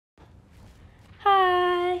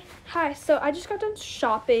Hi, so I just got done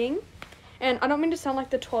shopping, and I don't mean to sound like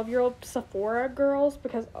the 12-year-old Sephora girls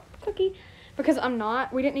because I'm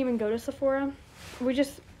not. We didn't even go to Sephora. We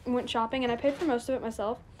just went shopping, and I paid for most of it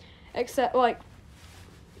myself, except, like,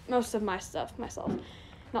 most of my stuff myself,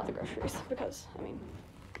 not the groceries, because, I mean,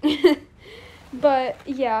 but,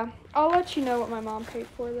 yeah, I'll let you know what my mom paid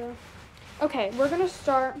for, though. Okay, we're gonna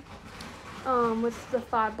start, with the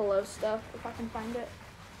Five Below stuff, if I can find it.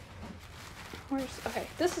 Okay,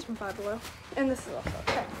 this is from Five Below, and this is also,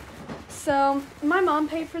 okay. So, my mom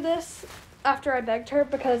paid for this after I begged her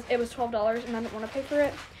because it was $12 and I didn't want to pay for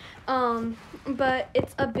it. But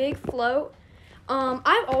it's a big float.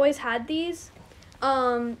 I've always had these,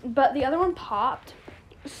 but the other one popped,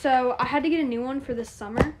 so I had to get a new one for this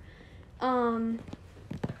summer. And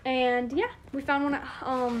yeah, we found one at,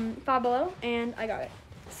 Five Below, and I got it.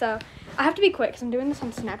 So, I have to be quick because I'm doing this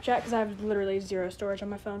on Snapchat because I have literally zero storage on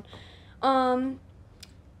my phone.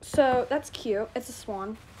 So that's cute. It's a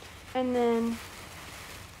swan. And then,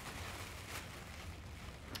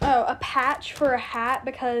 a patch for a hat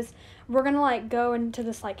because we're gonna, like, go into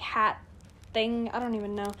this, like, hat thing. I don't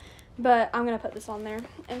even know. But I'm gonna put this on there,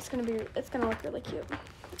 and it's gonna look really cute.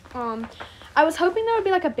 I was hoping there would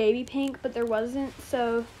be, like, a baby pink, but there wasn't,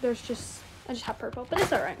 so I just have purple, but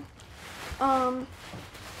it's alright.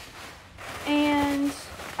 And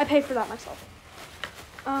I paid for that myself.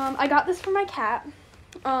 I got this for my cat.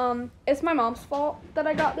 It's my mom's fault that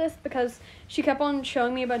I got this because she kept on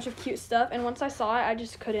showing me a bunch of cute stuff, and once I saw it,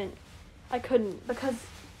 I couldn't because,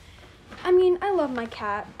 I mean, I love my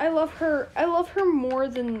cat. I love her more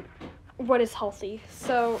than what is healthy.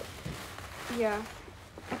 So, yeah,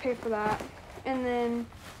 I paid for that. And then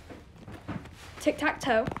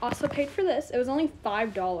Tic-Tac-Toe also paid for this. It was only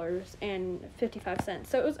 $5.55,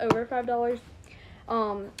 so it was over $5.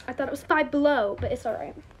 I thought it was Five Below, but it's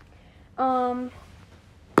alright.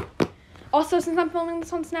 Also, since I'm filming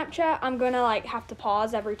this on Snapchat, I'm gonna, like, have to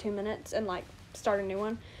pause every 2 minutes and, like, start a new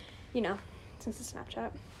one, you know, since it's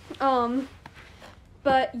Snapchat.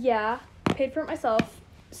 But, yeah, paid for it myself.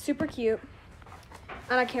 Super cute,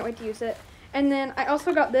 and I can't wait to use it. And then I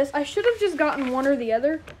also got this. I should have just gotten one or the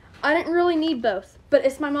other. I didn't really need both, but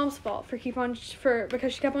it's my mom's fault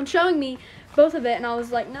because she kept on showing me both of it, and I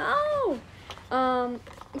was like, no!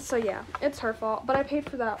 So yeah, it's her fault, but I paid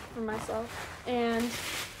for that for myself, and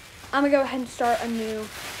I'm gonna go ahead and start a new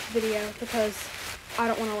video because I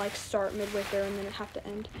don't want to, like, start midway through and then it have to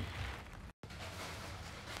end.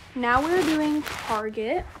 Now we're doing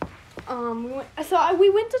Target. We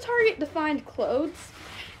went to Target to find clothes.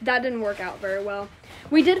 That didn't work out very well.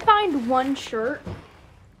 We did find one shirt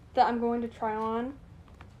that I'm going to try on.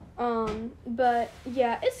 But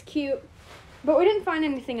yeah, it's cute, but we didn't find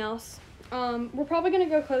anything else. We're probably gonna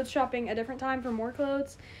go clothes shopping a different time for more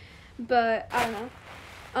clothes, but I don't know.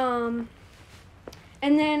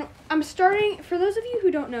 And then I'm starting, for those of you who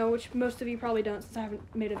don't know, which most of you probably don't since I haven't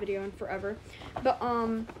made a video in forever, but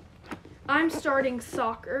I'm starting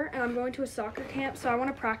soccer, and I'm going to a soccer camp, so I want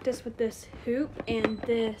to practice with this hoop and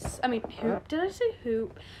this, hoop, did I say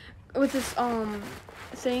hoop? With this,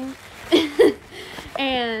 thing,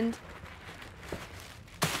 and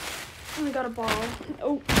we got a ball.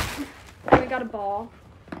 Oh, we got a ball.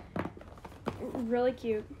 Really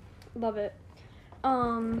cute. Love it.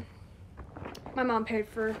 My mom paid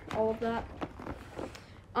for all of that.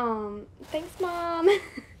 Thanks, Mom.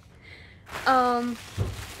 And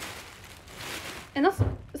is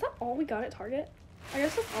that all we got at Target? I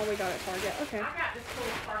guess that's all we got at Target. Okay. I got this cool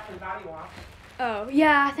Spark and Body Wash. Oh,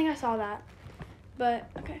 yeah, I think I saw that. But,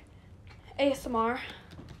 okay. ASMR.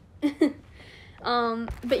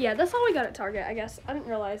 But yeah, that's all we got at Target, I guess. I didn't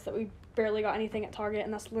realize that we barely got anything at Target,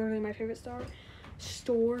 and that's literally my favorite store.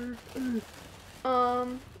 TJ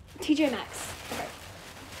Maxx. Okay.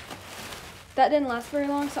 That didn't last very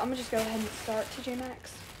long, so I'm gonna just go ahead and start TJ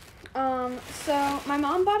Maxx. So my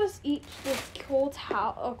mom bought us each this cool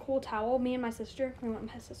towel, me and my sister. We went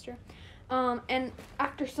with my sister. And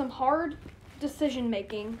after some hard decision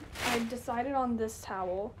making, I decided on this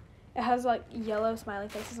towel. It has, like, yellow smiley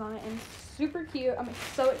faces on it, and it's super cute. I'm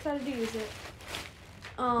so excited to use it.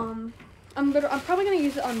 I'm probably gonna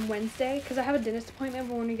use it on Wednesday because I have a dentist appointment,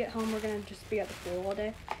 but when we get home, we're gonna just be at the pool all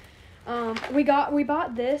day. We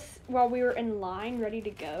bought this while we were in line ready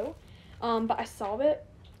to go, but I saw it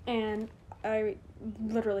and I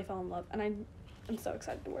literally fell in love, and I'm so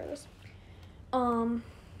excited to wear this.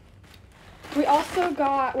 We also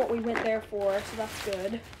got what we went there for, so that's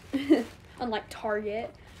good. Unlike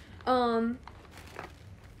Target.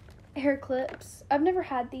 Hair clips. I've never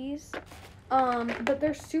had these, but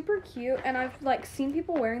they're super cute, and I've, like, seen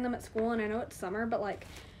people wearing them at school, and I know it's summer, but, like,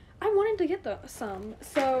 I wanted to get some.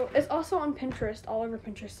 So it's also on Pinterest, all over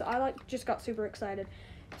Pinterest. So I just got super excited.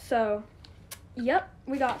 So, yep,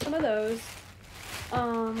 we got some of those.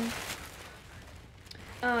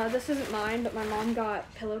 This isn't mine, but my mom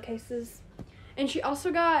got pillowcases. And she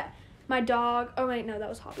also got my dog. Oh, wait, no, that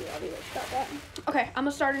was Hobby Lobby that she got that. Okay, I'm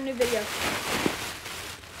going to start a new video.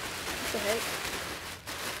 What the heck?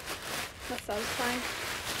 That's satisfying.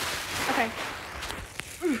 Okay.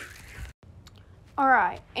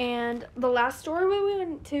 Alright, and the last store we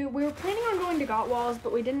went to, we were planning on going to Gottwalls,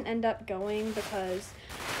 but we didn't end up going because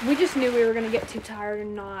we just knew we were going to get too tired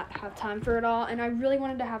and not have time for it all, and I really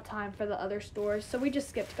wanted to have time for the other stores, so we just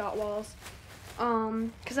skipped Gottwalls,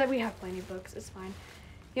 because we have plenty of books, it's fine.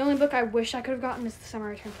 The only book I wish I could have gotten is The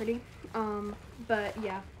Summer I Turned Pretty, but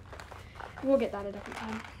yeah, we'll get that a different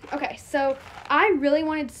time. Okay, so I really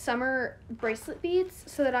wanted summer bracelet beads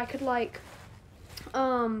so that I could, like,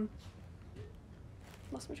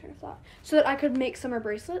 lost my train of thought, so that I could make summer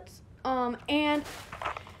bracelets, and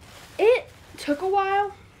it took a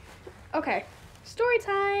while. Okay, story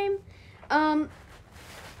time.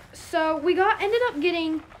 So we ended up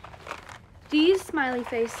getting these smiley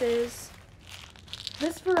faces,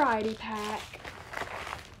 this variety pack,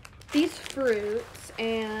 these fruits,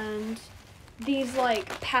 and these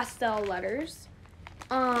like pastel letters.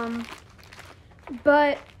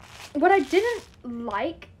 But what I didn't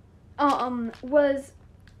like was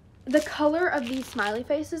the color of these smiley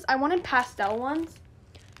faces. I wanted pastel ones.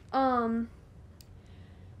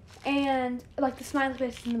 And like the smiley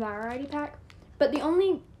faces in the variety pack. But the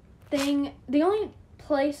only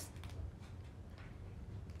place,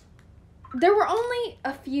 there were only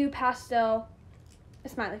a few pastel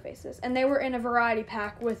smiley faces, and they were in a variety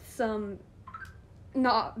pack with some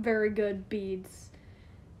not very good beads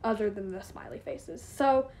other than the smiley faces.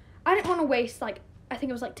 So I didn't want to waste, like, I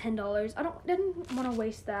think it was like $10. Didn't want to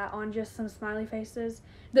waste that on just some smiley faces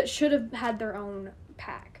that should have had their own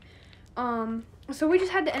pack. So we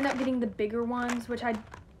just had to end up getting the bigger ones, which I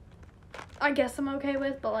guess I'm okay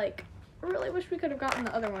with, but like, I really wish we could have gotten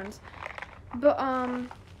the other ones. But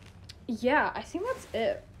yeah, I think that's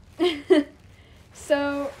it.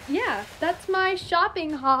 So yeah, that's my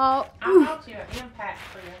shopping haul. I bought you an impact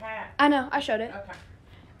for your hat. I know, I showed it. Okay.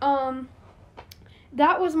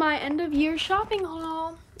 That was my end of year shopping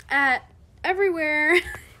haul at everywhere.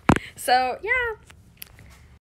 So yeah.